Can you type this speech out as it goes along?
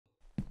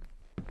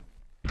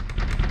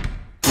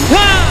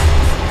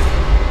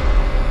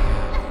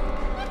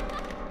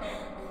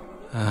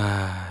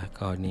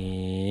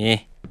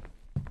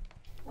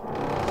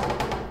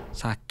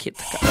sakit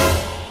tak?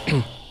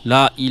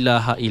 La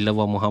ilaha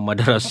illallah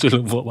Muhammad Rasul.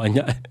 Buat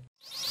banyak.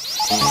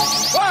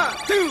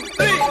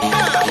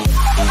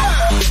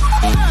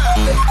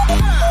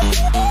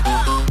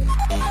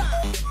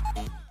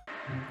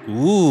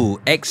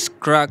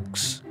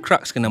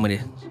 Crux ke nama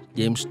dia?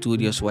 Game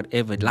Studios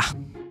whatever lah.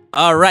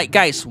 Alright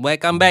guys,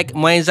 welcome back.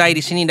 Moanzai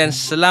di sini dan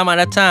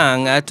selamat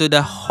datang to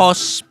the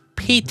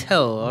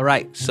hospital.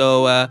 Alright,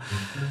 so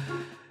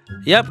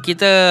Yap,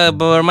 kita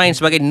bermain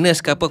sebagai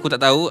nurse ke apa aku tak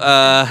tahu.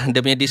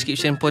 Dia punya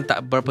description pun tak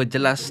berapa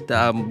jelas.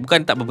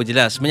 Bukan tak berapa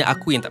jelas, sebenarnya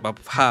aku yang tak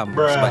berapa faham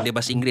sebab dia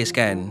bahasa Inggeris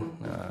kan.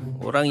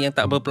 Orang yang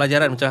tak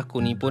berpelajaran macam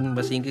aku ni pun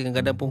bahasa Inggeris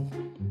kadang-kadang pun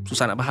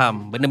susah nak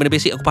faham. Benda-benda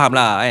basic aku faham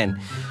lah kan.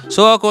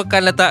 So aku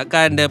akan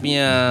letakkan dia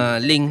punya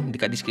link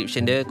dekat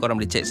description dia. Korang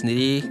boleh check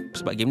sendiri.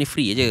 Sebab game ni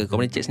free je.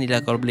 Korang boleh check sendiri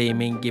lah. Korang boleh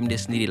main game dia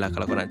sendiri lah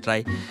kalau korang nak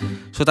try.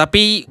 So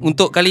tapi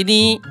untuk kali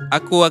ni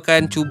aku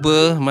akan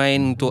cuba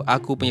main untuk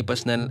aku punya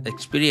personal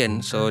experience.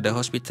 So the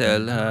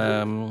hospital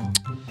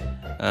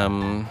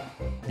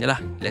yalah,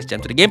 let's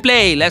jump to the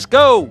gameplay. Let's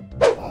go.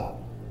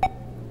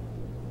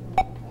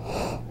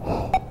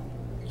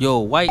 Yo,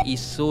 why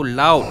is so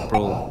loud,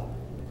 bro?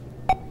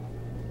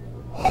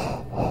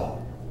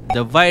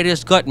 The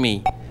virus got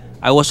me.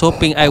 I was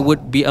hoping I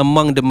would be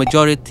among the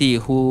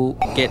majority who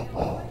get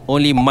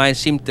only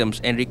mild symptoms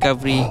and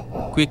recovery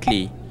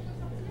quickly.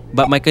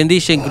 But my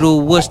condition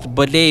grew worse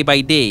day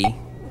by day.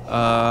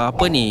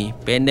 Apa ni?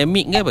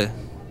 Pandemic ke apa?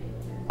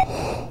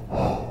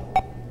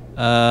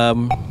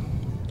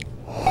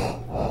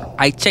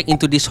 I checked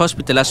into this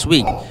hospital last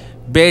week,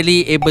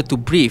 barely able to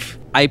breathe.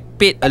 I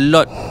paid a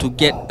lot to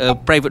get a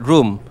private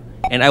room,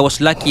 and I was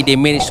lucky they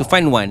managed to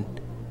find one.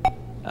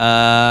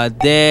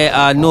 There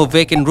are no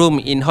vacant room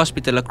in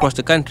hospital across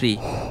the country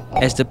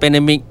as the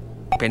pandemic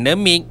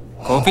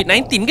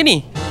COVID-19 ke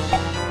ni?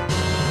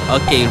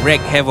 Okay, wreak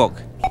havoc.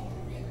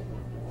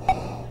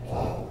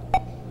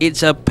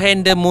 It's a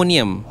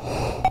pandemonium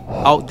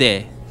out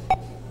there.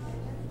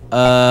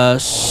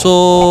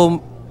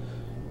 So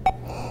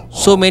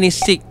many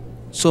sick,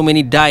 so many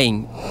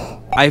dying.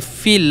 I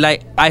feel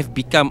like I've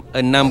become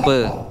a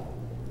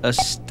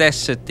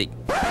statistic.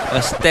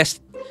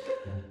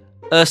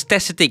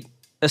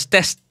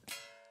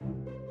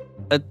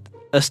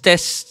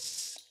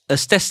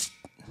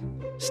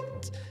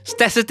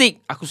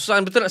 Aku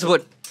susah betul nak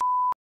sebut.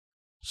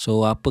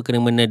 So apa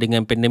kena-mena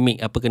dengan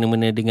pandemik? Apa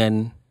kena-mena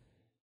dengan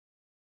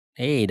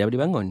dah boleh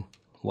bangun.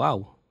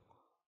 Wow.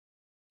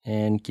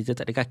 And kita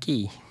tak ada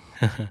kaki.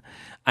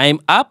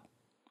 I'm up.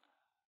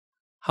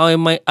 How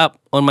am I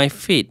up on my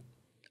feet?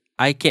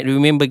 I can't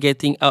remember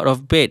getting out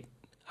of bed.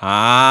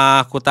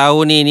 Aku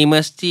tahu ni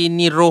mesti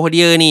ni roh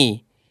dia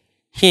ni.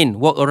 Hint,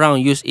 walk around,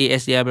 use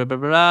ASDR, blah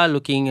blah blah,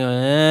 looking,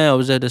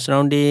 observe the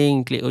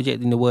surrounding, click object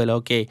in the world.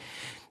 Okay.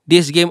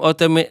 This game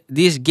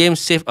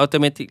save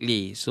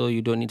automatically, so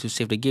you don't need to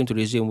save the game to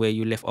resume where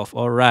you left off.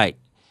 Alright.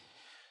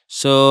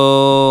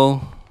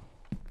 So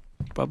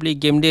probably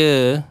game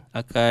dia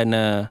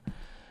akan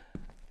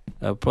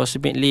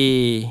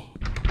approximately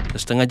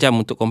setengah jam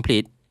untuk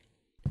complete.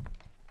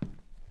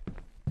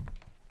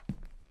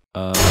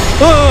 A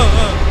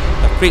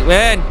freak,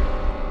 man.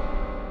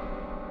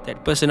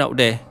 That person out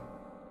there,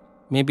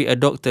 maybe a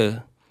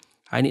doctor.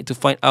 I need to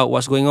find out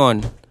what's going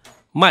on.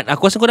 Mat,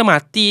 aku rasa kau dah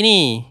mati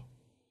ni.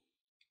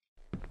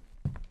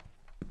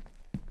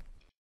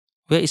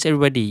 Where is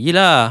everybody?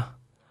 Yelah,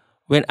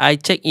 when I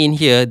check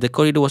in here, the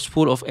corridor was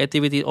full of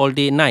activity all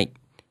day and night,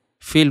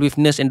 filled with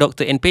nurse and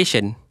doctor and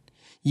patient.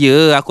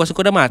 Aku rasa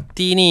kau dah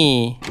mati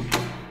ni.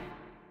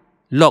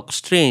 Lock,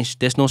 strange,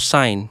 there's no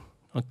sign.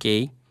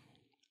 Okay.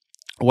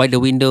 Wide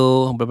the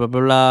window, blah blah blah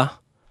blah.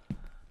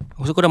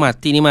 Aku rasa kau dah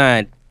mati ni,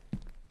 Mat.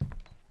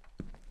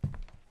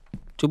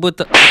 Cuba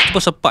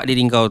sepak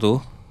diri kau tu.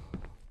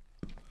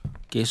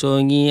 Okay, so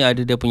ni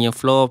ada dia punya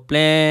floor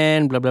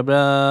plan, blah blah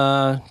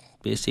blah.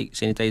 Basic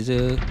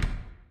sanitizer.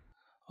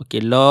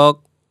 Okay,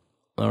 lock.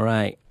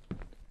 Alright.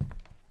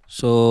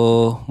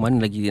 So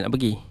mana lagi dia nak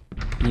pergi?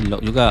 Ni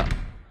lock juga.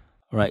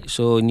 Alright,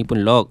 so ini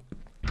pun lock.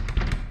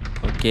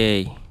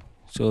 Okay,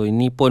 so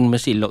ini pun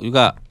mesti lock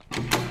juga.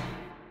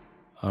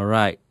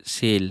 Alright,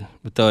 seal.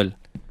 Betul.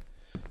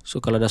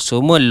 So kalau dah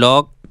semua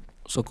lock,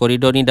 so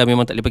koridor ni dah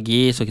memang tak boleh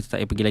pergi. So kita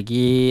tak boleh pergi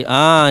lagi.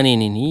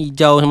 Ni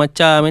hijau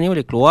semacam ni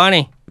boleh keluar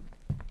ni.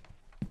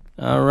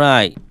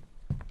 Alright.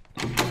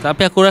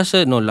 Tapi aku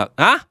rasa no lock.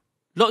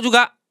 Lock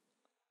juga.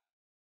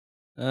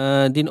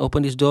 Didn't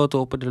open this door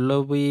to open the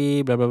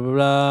lobby, blah blah blah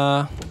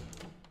blah.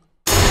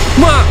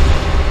 What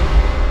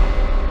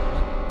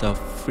the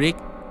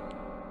freak?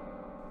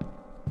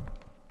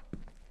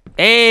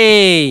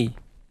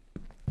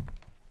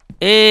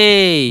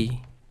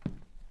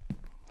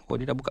 Oh,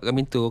 dia dah bukakan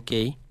pintu.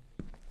 Okay,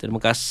 terima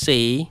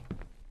kasih.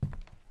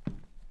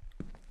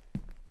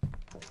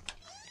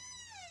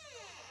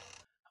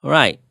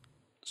 Alright.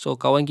 So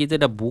kawan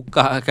kita dah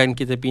bukakan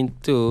kita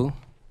pintu.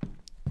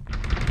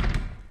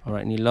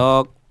 Alright, ni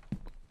lock.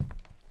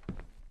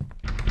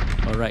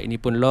 Alright, ini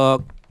pun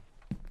lock.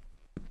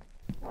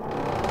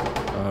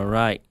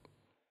 Alright.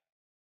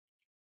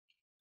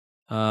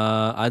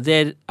 Are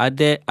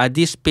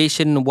these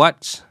patient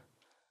wards?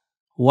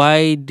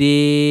 Why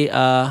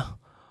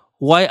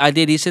are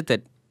they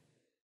deserted?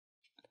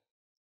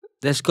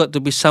 There's got to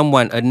be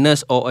someone, a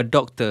nurse or a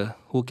doctor,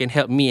 who can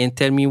help me and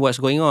tell me what's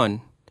going on.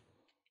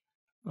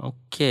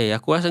 Okay,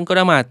 aku rasa kau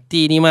dah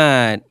mati ni,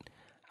 Mat.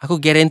 Aku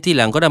guarantee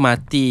lah kau dah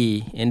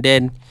mati. And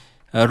then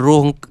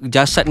roh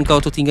jasad kau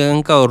tu tinggal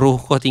dengan kau,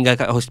 roh kau tinggal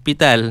kat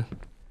hospital.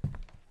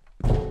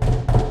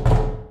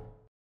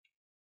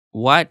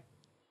 What?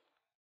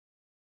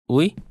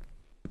 Ui?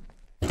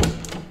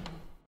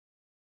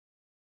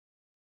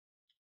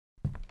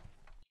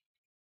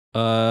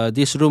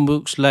 This room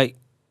looks like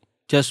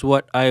just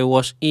what I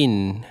was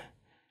in,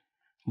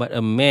 but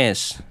a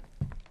mess.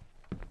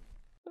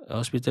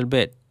 Hospital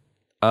bed.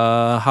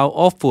 How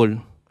awful.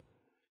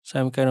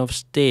 Some kind of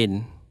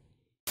stain.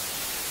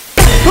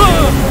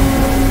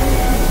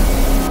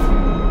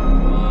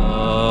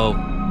 Oh,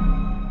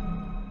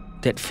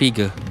 that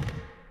figure.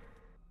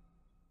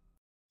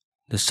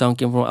 The sound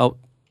came from out.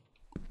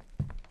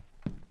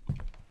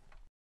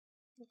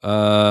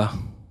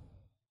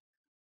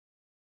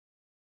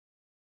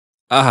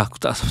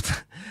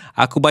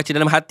 Aku baca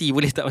dalam hati,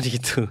 boleh tak macam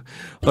itu?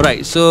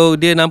 Alright, so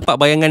dia nampak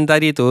bayangan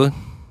tadi tu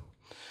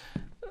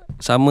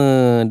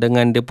sama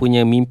dengan dia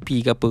punya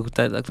mimpi ke apa. Aku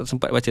tak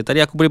sempat baca.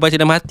 Tadi aku boleh baca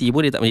dalam hati,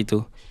 boleh tak macam itu?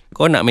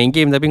 Kau nak main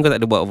game tapi kau tak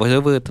ada buat voice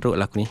over, teruk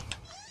lah aku ni.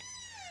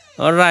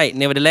 Alright,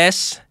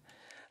 nevertheless,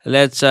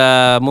 let's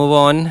move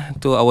on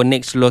to our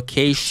next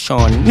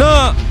location.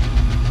 No!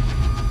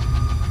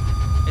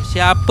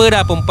 Siapa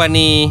dah perempuan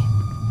ni?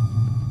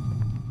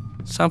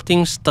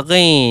 Something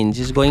strange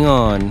is going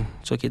on.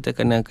 So kita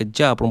kena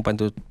kejar perempuan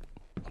tu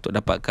untuk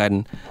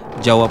dapatkan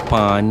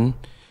jawapan.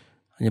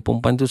 Hanya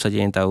perempuan tu saja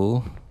yang tahu.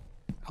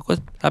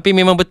 Tapi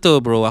memang betul,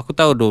 bro. Aku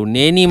tahu tu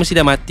Neni mesti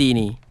dah mati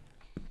ni.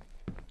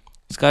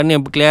 Sekarang ni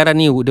yang berkeliaran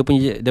ni dia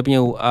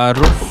punya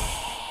roh.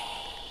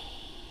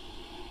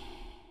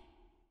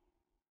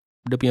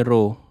 Dia punya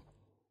roh.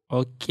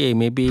 Okay,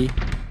 maybe.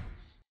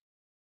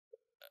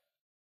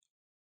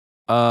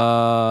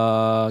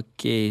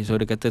 Okay, so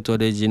dia kata tu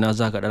ada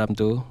jenazah kat dalam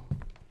tu.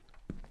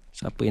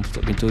 Siapa yang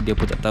tutup pintu dia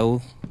pun tak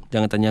tahu.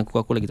 Jangan tanya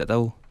aku lagi tak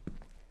tahu.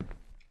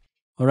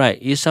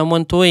 Alright, is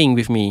someone toying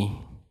with me?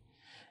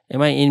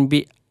 Am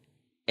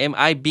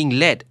I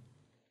being led?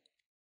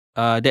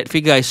 That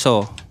figure I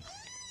saw.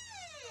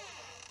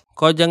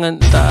 Kau jangan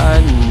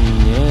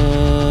tanya,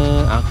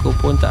 aku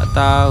pun tak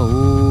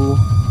tahu.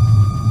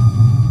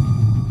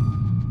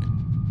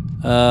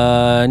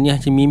 Ni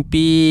hanya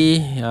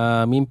mimpi.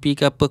 Mimpi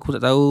ke apa aku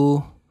tak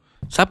tahu.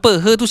 Siapa?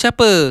 Her tu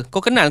siapa?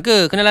 Kau kenal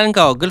ke? Kenalan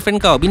kau? Girlfriend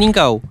kau? Bini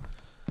kau?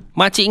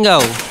 Makcik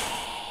kau?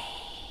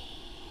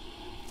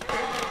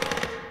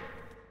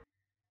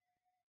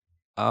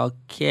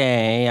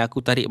 Okay, aku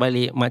tarik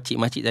balik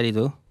makcik-makcik tadi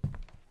tu.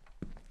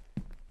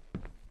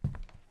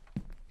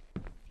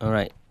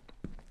 Alright.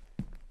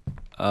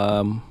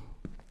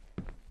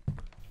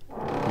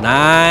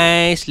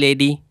 Nice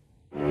lady.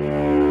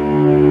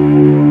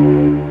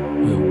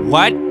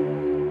 What?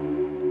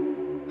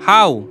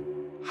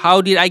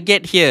 How did I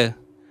get here?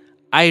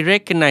 I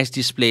recognize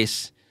this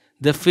place.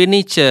 The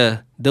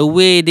furniture, the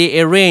way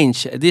they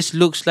arrange. This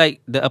looks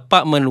like the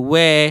apartment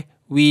where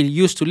we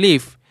used to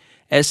live.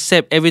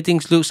 Except everything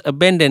looks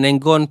abandoned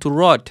and gone to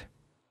rot.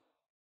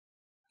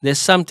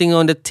 There's something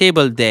on the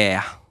table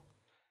there.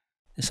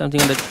 There's something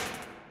on the...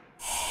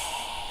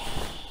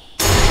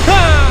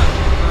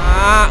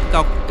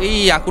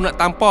 aku nak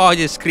tampar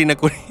je skrin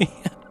aku ni.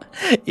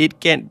 It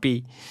can't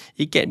be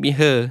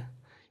her.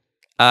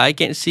 I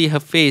can't see her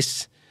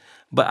face,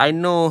 but I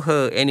know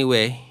her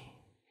anyway.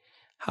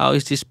 How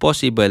is this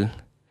possible?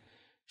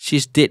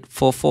 She's dead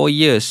for 4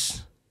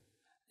 years.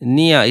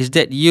 Nia, is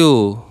that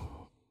you?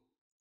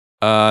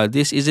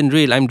 This isn't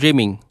real. I'm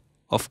dreaming.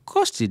 Of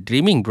course you're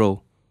dreaming,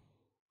 bro.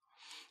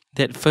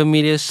 That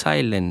familiar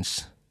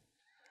silence.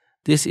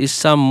 This is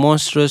some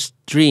monstrous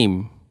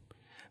dream.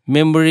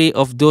 Memory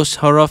of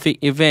those horrific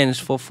events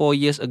for 4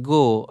 years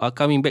ago are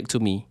coming back to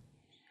me.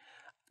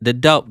 The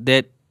doubt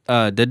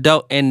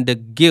and the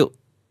guilt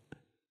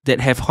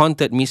that have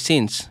haunted me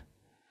since.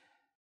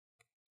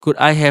 Could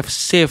I have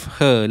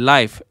saved her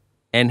life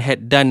and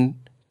had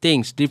done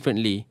things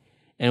differently?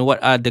 And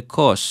what are the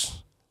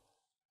cause?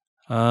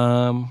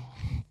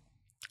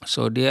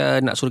 So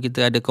dia nak suruh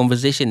kita ada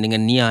conversation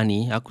dengan Nia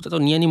ni. Aku tak tahu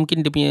Nia ni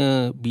mungkin dia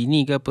punya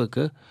bini ke apa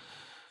ke.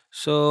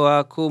 So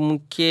aku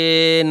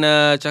mungkin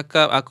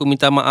cakap aku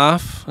minta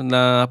maaf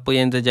apa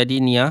yang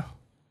terjadi, Nia.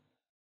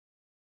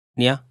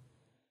 Nia,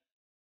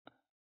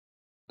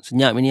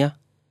 senyap ni, Nia.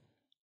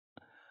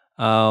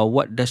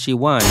 What does she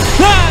want?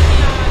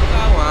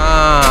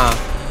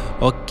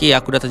 Okay,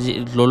 aku dah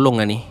terjadi lolong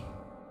lah ni.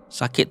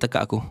 Sakit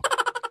tekak aku.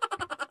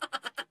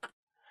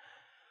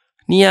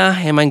 Nia,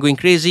 am I going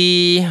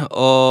crazy?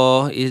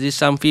 Or is this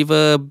some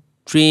fever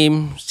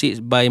dream sits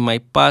by my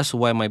past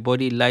while my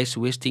body lies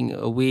wasting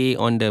away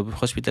on the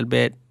hospital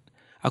bed?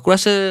 Aku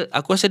rasa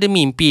dia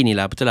mimpi ni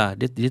lah, betul lah.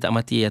 Dia tak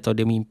mati atau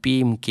dia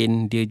mimpi.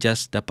 Mungkin dia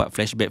just dapat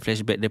flashback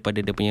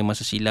daripada dia punya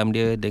masa silam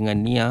dia dengan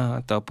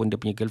Nia, ataupun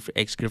dia punya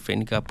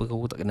ex-girlfriend ke apa,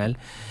 aku tak kenal.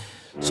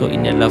 So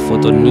ini adalah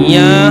foto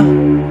Nia.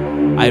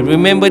 I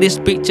remember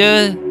this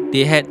picture.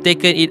 They had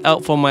taken it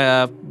out from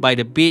by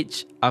the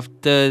beach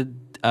after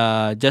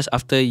just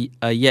after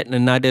yet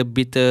another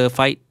bitter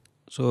fight.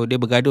 So dia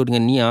bergaduh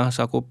dengan Nia.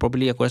 So aku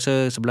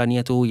rasa sebelah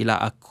Nia tu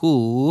ialah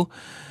aku.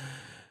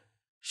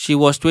 She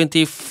was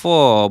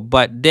 24,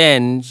 but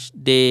then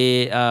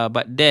she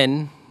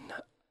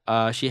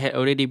had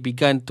already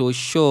begun to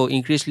show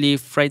increasingly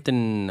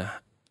frightened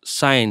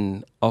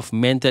sign of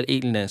mental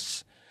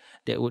illness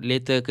that would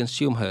later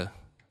consume her.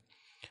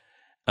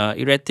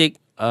 Erratic,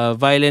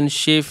 violent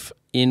shift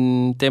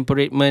in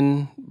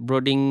temperament,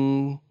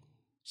 brooding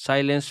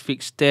silence,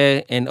 fixed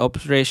stare, and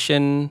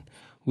obsession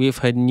with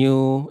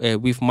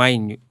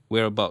my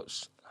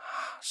whereabouts.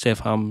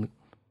 Self-harm,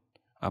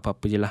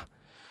 apa-apa je lah.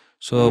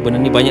 So benda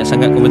ni banyak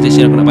sangat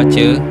conversation aku nak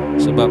baca.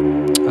 Sebab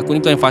aku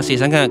ni tuan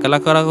fasih sangat. Kalau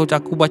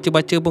aku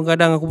baca-baca pun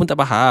kadang aku pun tak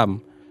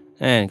faham.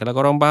 Kalau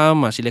korang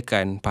faham,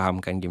 silakan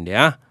fahamkan game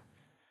dia.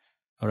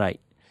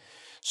 Alright.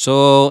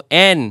 So,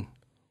 and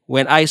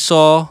when I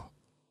saw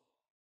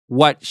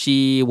what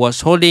she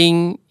was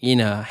holding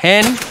in her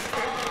hand,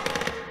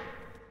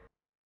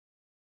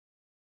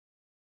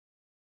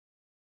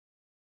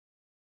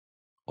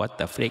 what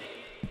the freak?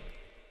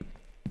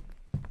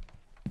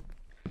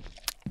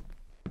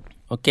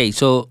 Okay,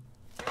 so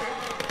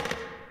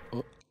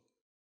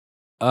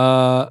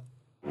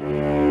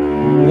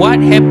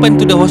what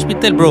happened to the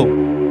hospital, bro?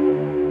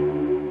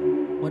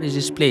 What is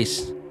this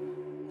place?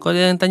 Kau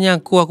jangan tanya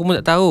aku pun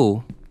tak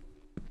tahu.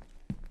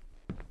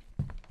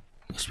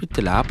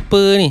 Hospital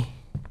apa ni?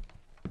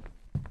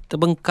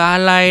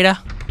 Terbengkalai dah.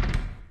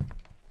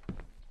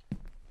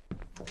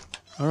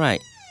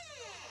 Alright.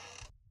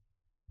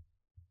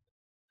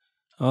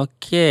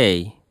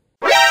 Okay.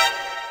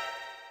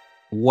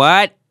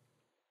 What?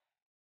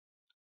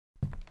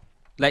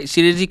 Like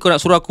seriously kau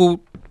nak suruh aku?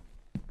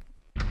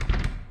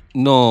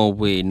 No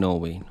way.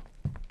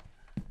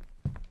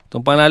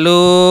 Tumpang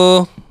lalu.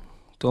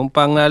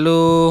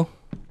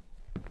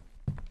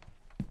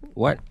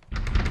 What?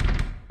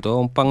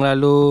 Tumpang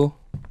lalu.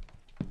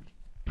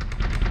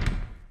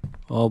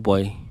 Oh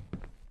boy.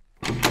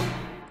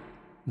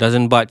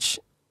 Doesn't budge.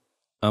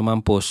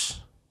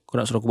 Mampus. Kau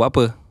nak suruh aku buat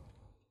apa?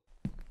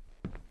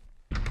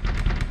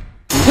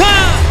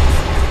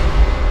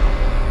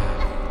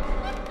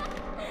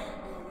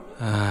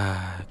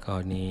 Kau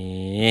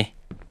ni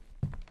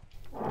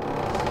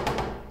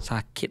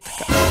sakit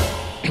tak?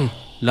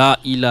 La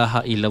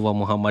ilaha illallah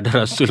Muhammad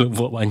Rasul.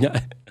 Buat banyak.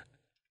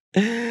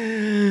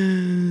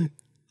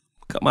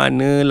 Kat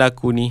mana lah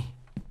aku ni?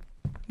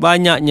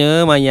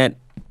 Banyaknya mayat.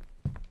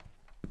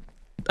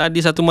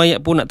 Tadi satu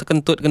mayat pun nak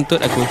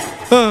terkentut-kentut aku.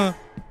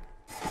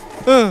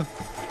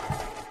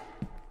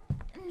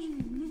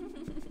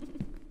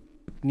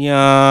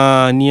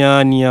 Nia.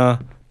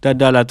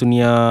 Dadalah tu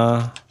Nia.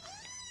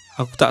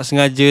 Aku tak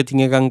sengaja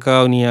tinggalkan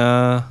kau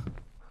Nia.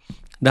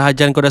 Dah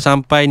ajan kau dah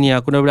sampai Nia.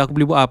 Aku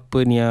boleh buat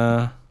apa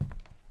Nia?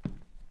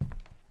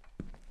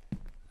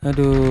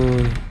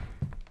 Aduh.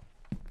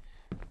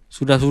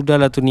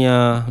 Sudahlah tu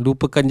Nia.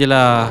 Lupakan je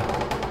lah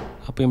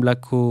apa yang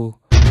berlaku.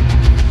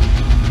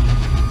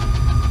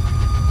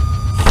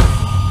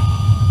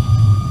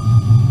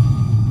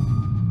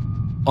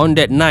 On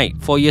that night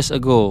 4 years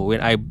ago,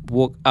 when I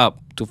woke up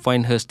to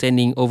find her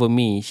standing over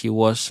me, she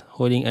was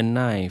holding a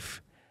knife.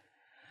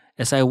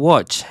 As I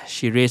watched,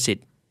 she raised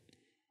it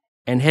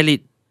and held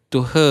it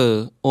to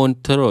her own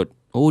throat.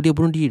 Oh, dia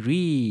bunuh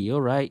diri.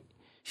 Alright.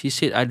 She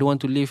said, I don't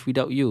want to live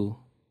without you.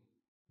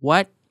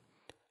 What?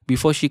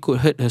 Before she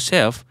could hurt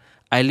herself,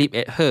 I leaped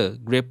at her,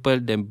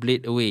 grappled and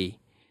blade away.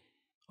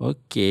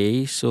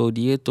 Okay, so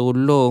dia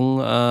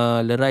tolong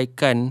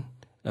leraikan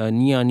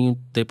Nia ni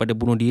daripada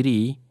bunuh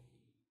diri.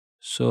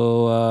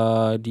 So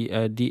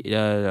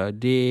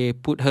they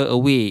put her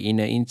away in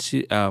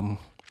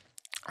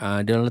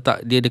dia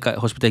letak dia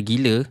dekat hospital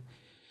gila.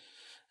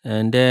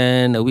 And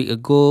then a week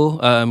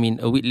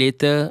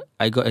later,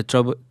 I got a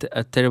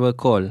terrible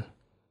call.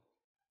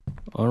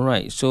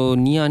 Alright, so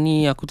Nia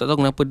ni aku tak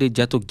tahu kenapa dia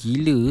jatuh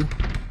gila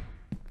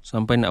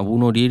sampai nak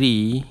bunuh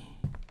diri.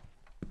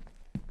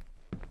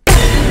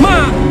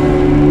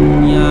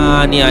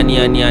 Nia.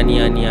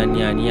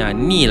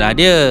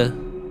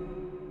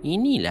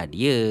 Inilah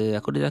dia.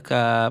 Aku dah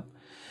cakap.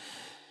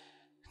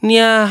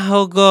 Nia,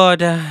 oh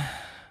God.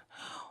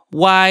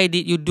 Why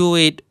did you do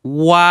it?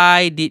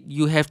 Why did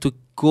you have to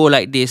go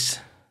like this?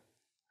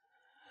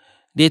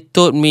 They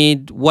told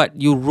me what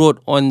you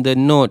wrote on the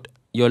note.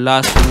 Your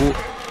last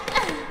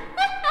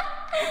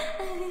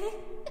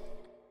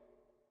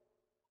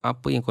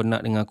Apa yang kau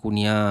nak dengan aku,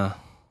 Nia?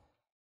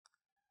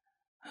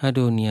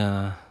 Aduh,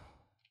 Nia.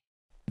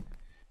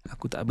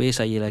 Aku tak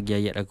habis saya lagi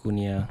ayat aku,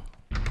 Nia.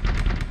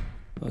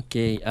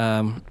 Okay,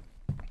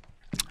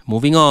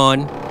 moving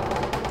on.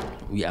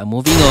 We are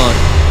moving on.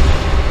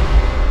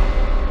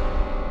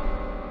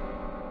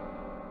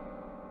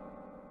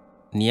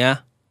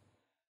 Nia.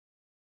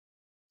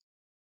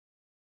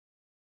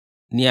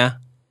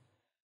 Nia.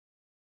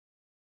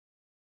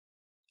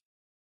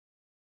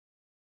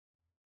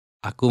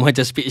 Aku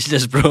macam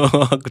speechless bro.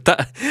 Aku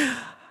tak.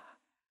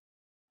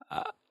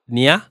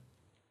 Nia?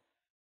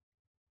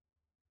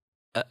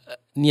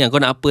 Nia,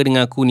 kau nak apa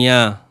dengan aku,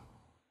 Nia?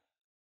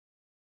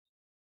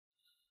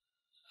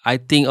 I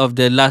think of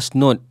the last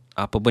note.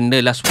 Apa benda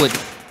last word?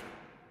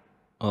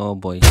 Oh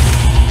boy.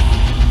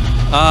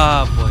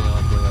 Boy.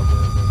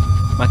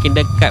 Makin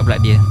dekat pula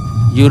dia.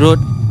 You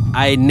wrote,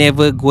 I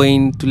never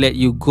going to let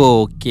you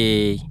go.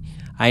 Okay.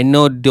 I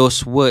know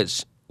those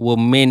words were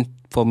meant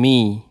for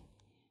me.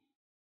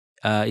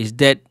 Is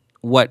that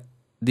what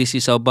this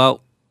is about?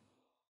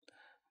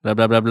 Bla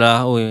bla bla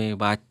bla. Oi,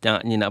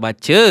 banyaknya nak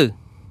baca.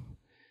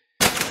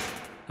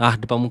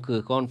 Depan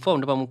muka.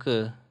 Confirm depan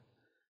muka.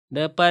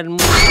 Depan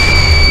muka.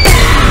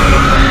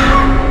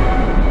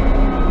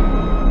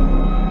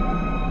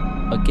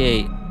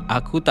 Okay.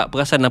 Aku tak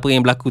perasan apa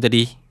yang berlaku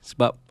tadi.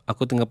 Sebab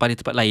aku tengah pada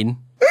tempat lain.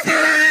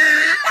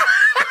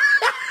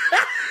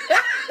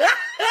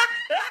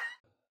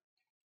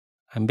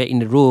 I'm back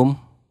in the room.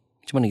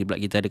 Macam mana pula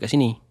kita ada kat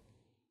sini?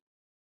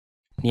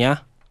 Ni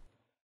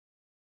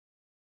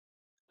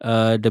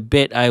the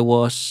bed I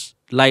was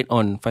light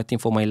on, fighting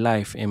for my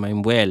life and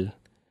I'm well.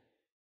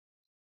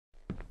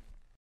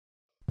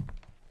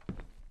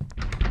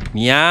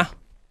 Mia,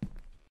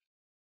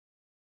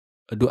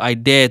 do I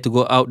dare to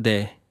go out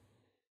there?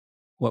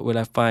 What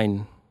will I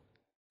find?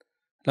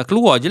 Lah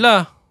keluar je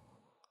lah.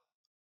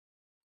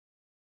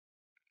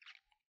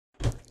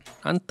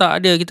 Hantar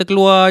dia, kita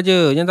keluar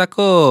je. Jangan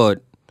takut.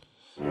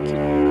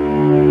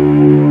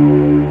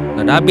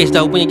 Dah habis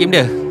dah punya game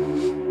dia.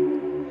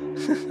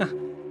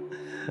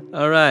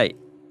 Alright.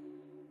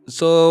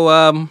 So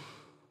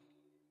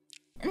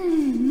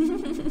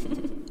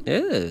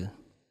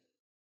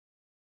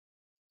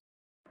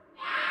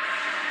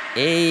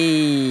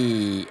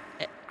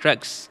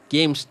Crux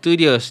Game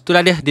Studios.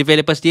 Itulah dia,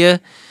 developers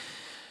dia.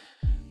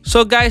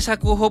 So guys,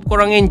 aku hope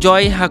korang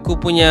enjoy aku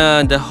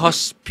punya The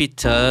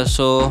Hospital.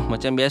 So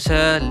macam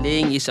biasa,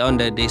 link is on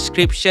the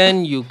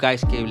description. You guys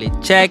can boleh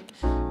check.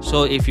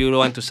 So if you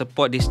want to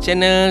support this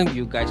channel,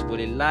 you guys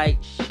boleh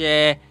like,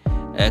 share,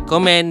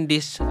 comment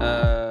this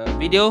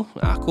video.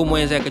 Aku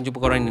Moanzai akan jumpa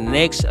korang in the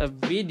next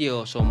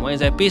video. So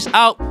Moanzai, peace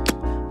out.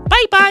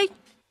 Bye bye.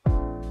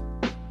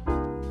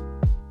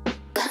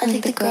 I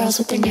think the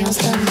girls with their nails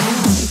done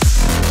now.